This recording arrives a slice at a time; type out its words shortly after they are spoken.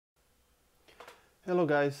Hello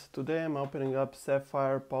guys, today I'm opening up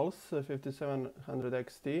Sapphire Pulse 5700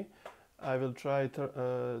 XT. I will try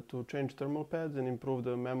to change thermal pads and improve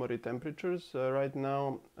the memory temperatures. Right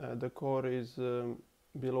now the core is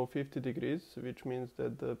below 50 degrees, which means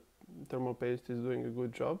that the thermal paste is doing a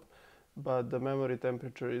good job, but the memory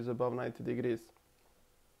temperature is above 90 degrees.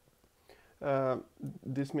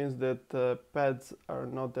 This means that pads are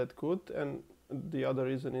not that good, and the other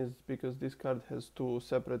reason is because this card has two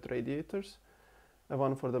separate radiators.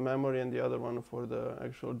 One for the memory and the other one for the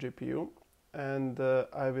actual GPU, and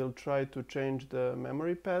I will try to change the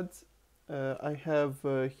memory pads. I have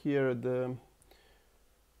here the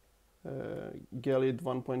Gelid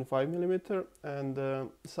 1.5 millimeter, and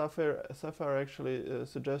Sapphire actually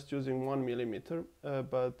suggests using 1 millimeter,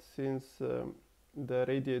 but since the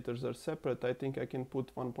radiators are separate, I think I can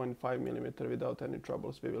put 1.5 millimeter without any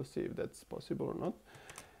troubles. We will see if that's possible or not.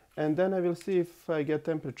 And then I will see if I get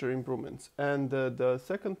temperature improvements. And the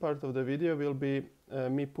second part of the video will be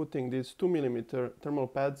me putting these 2 millimeter thermal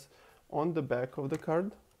pads on the back of the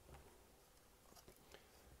card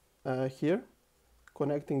here,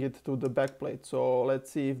 connecting it to the backplate. So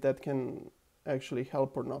let's see if that can actually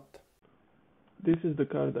help or not. This is the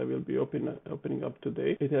card I will be opening up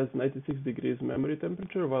today. It has 96 degrees memory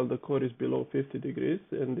temperature while the core is below 50 degrees,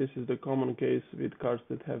 and this is the common case with cards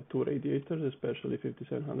that have two radiators, especially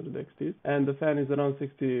 5700 XTs, and the fan is around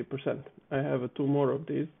 60%. I have two more of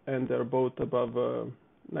these, and they're both above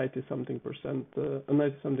 90 something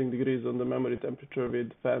degrees on the memory temperature,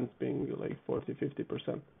 with fans being like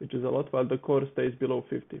 40-50%, which is a lot, while the core stays below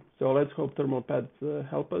 50. So let's hope thermal pads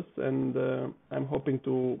help us, and I'm hoping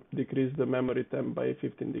to decrease the memory temp by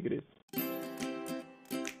 15 degrees.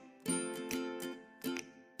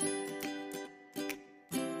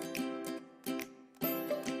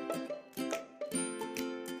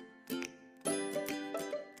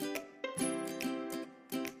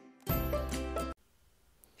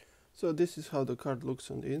 So this is how the card looks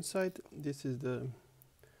on the inside. This is the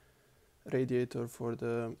radiator for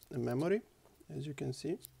the memory, as you can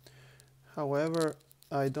see. However,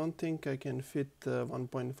 I don't think I can fit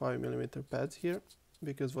 1.5 millimeter pads here,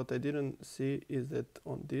 because what I didn't see is that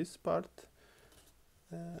on this part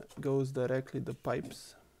goes directly the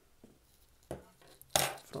pipes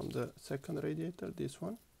from the second radiator, this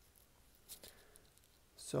one.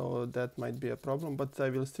 So that might be a problem, but I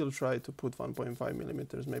will still try to put 1.5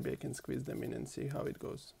 millimeters. Maybe I can squeeze them in and see how it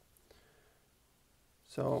goes.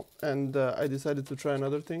 So, and I decided to try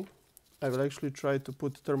another thing. I will actually try to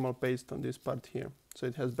put thermal paste on this part here, so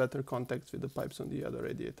it has better contacts with the pipes on the other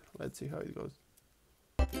radiator. Let's see how it goes.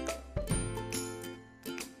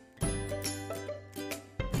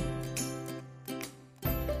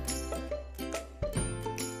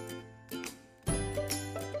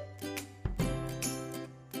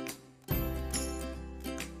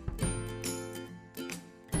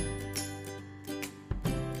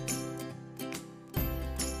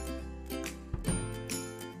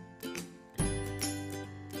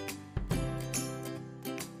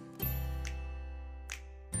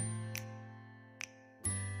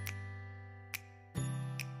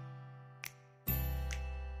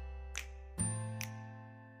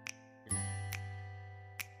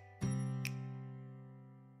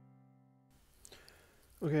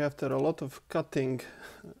 Okay, after a lot of cutting,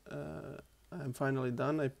 I'm finally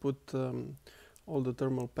done. I put all the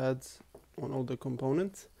thermal pads on all the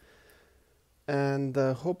components, and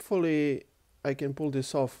hopefully I can pull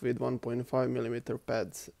this off with 1.5 millimeter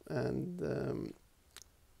pads. And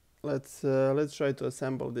let's try to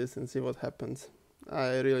assemble this and see what happens.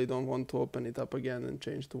 I really don't want to open it up again and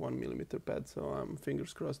change to 1 millimeter pad, so I'm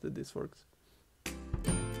fingers crossed that this works.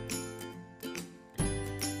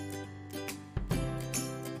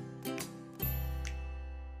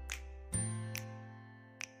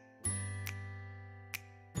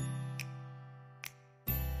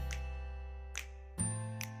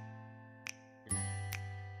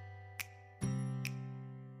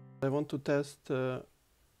 I want to test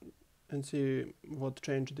and see what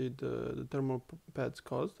change did the thermal pads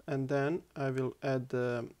cause, and then I will add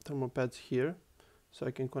the thermal pads here, so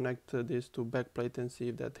I can connect this to backplate and see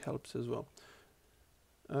if that helps as well.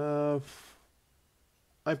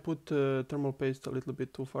 I put thermal paste a little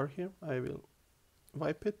bit too far here. I will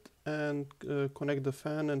wipe it and connect the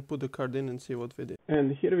fan and put the card in and see what we did.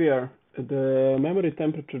 And here we are. The memory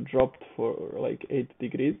temperature dropped for like 8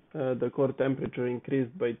 degrees. The core temperature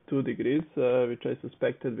increased by 2 degrees, which I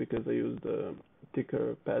suspected because I used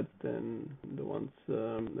thicker pads than the ones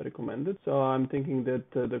recommended. So I'm thinking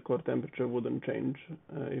that the core temperature wouldn't change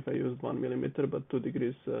if I used 1 millimeter, but 2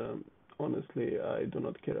 degrees honestly, I do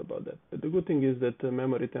not care about that. The good thing is that the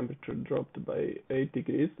memory temperature dropped by 8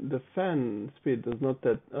 degrees. The fan speed does not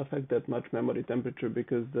affect that much memory temperature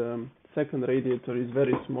because the second radiator is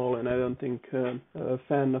very small, and I don't think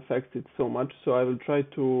fan affects it so much. So I will try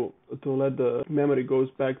to let the memory goes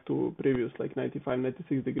back to previous like 95,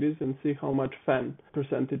 96 degrees and see how much fan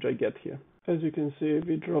percentage I get here. As you can see,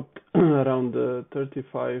 we dropped around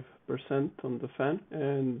 35% on the fan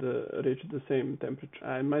and reached the same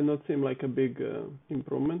temperature. It might not seem like a big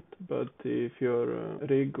improvement, but if your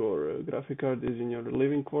rig or graphic card is in your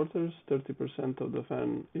living quarters, 30% of the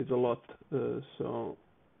fan is a lot. So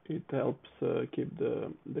it helps keep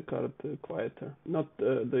the card quieter.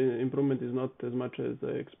 The improvement is not as much as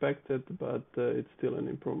I expected, but it's still an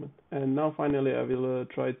improvement. And now finally I will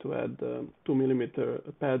try to add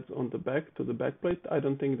 2mm pads on the back to the backplate. I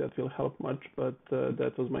don't think that will help much, but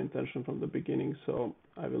that was my intention from the beginning, so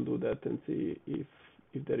I will do that and see if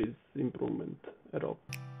there is improvement at all.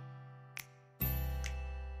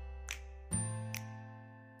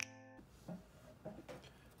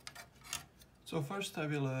 So first I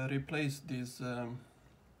will replace these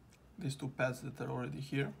two pads that are already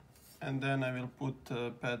here, and then I will put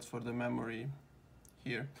pads for the memory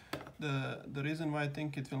here. The reason why I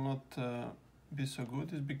think it will not be so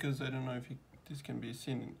good is because I don't know if this can be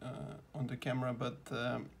seen on the camera, but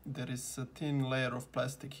there is a thin layer of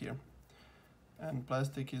plastic here, and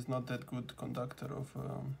plastic is not that good conductor of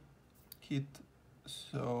heat,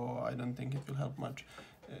 so I don't think it will help much.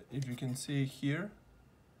 If you can see here,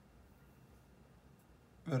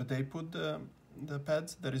 where they put the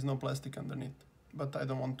pads, there is no plastic underneath. But I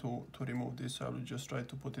don't want to remove this, so I will just try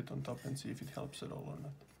to put it on top and see if it helps at all or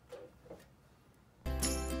not.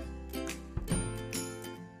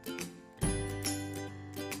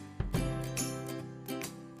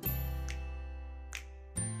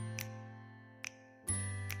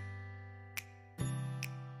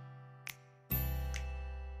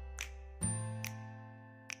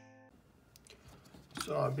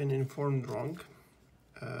 So I've been informed wrong.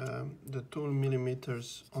 The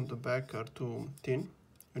 2mm on the back are too thin.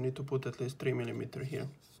 You need to put at least 3mm here,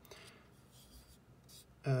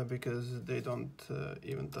 because they don't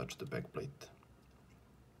even touch the back plate.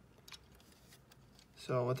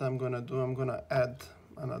 So what I'm gonna do, I'm gonna add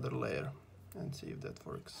another layer and see if that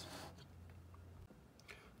works.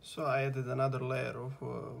 So I added another layer of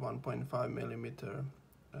 1.5mm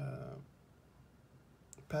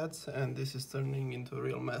pads, and this is turning into a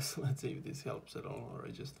real mess. Let's see if this helps at all, or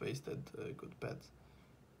I just wasted good pads.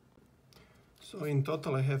 So in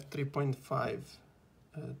total I have 3.5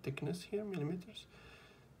 thickness here, millimeters,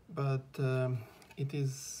 but it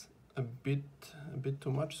is a bit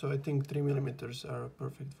too much, so I think 3mm are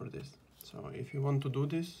perfect for this. So if you want to do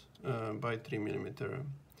this, buy 3mm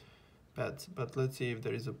pads, but let's see if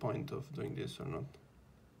there is a point of doing this or not.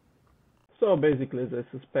 So basically, as I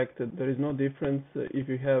suspected, there is no difference if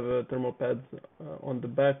you have thermal pads on the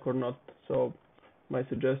back or not. So my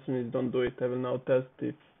suggestion is don't do it. I will now test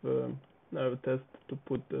to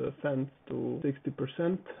put the fans to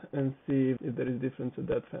 60% and see if there is difference at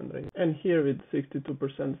that fan range. And here with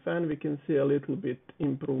 62% fan, we can see a little bit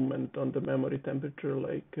improvement on the memory temperature,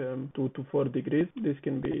 like 2 to 4 degrees. This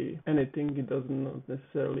can be anything. It doesn't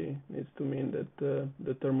necessarily need to mean that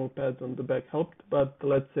the thermal pads on the back helped, but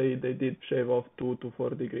let's say they did shave off 2 to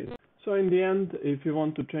 4 degrees. So in the end, if you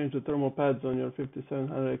want to change the thermal pads on your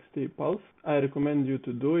 5700 XT Pulse, I recommend you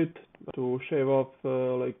to do it, to shave off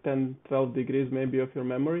like 10-12 degrees maybe of your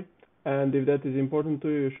memory. And if that is important to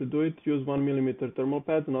you, you should do it. Use 1mm thermal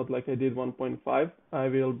pads, not like I did 1.5. I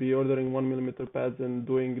will be ordering 1mm pads and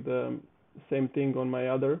doing the same thing on my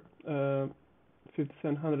other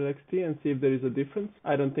 5700 XT and see if there is a difference.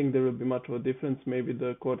 I don't think there will be much of a difference. Maybe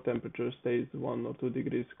the core temperature stays 1 or 2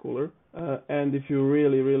 degrees cooler. And if you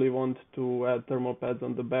really want to add thermal pads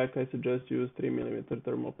on the back, I suggest use 3mm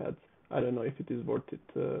thermal pads. I don't know if it is worth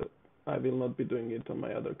it. I will not be doing it on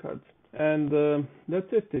my other cards. And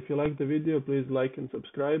that's it. If you like the video, please like and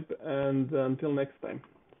subscribe. And until next time,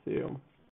 see you.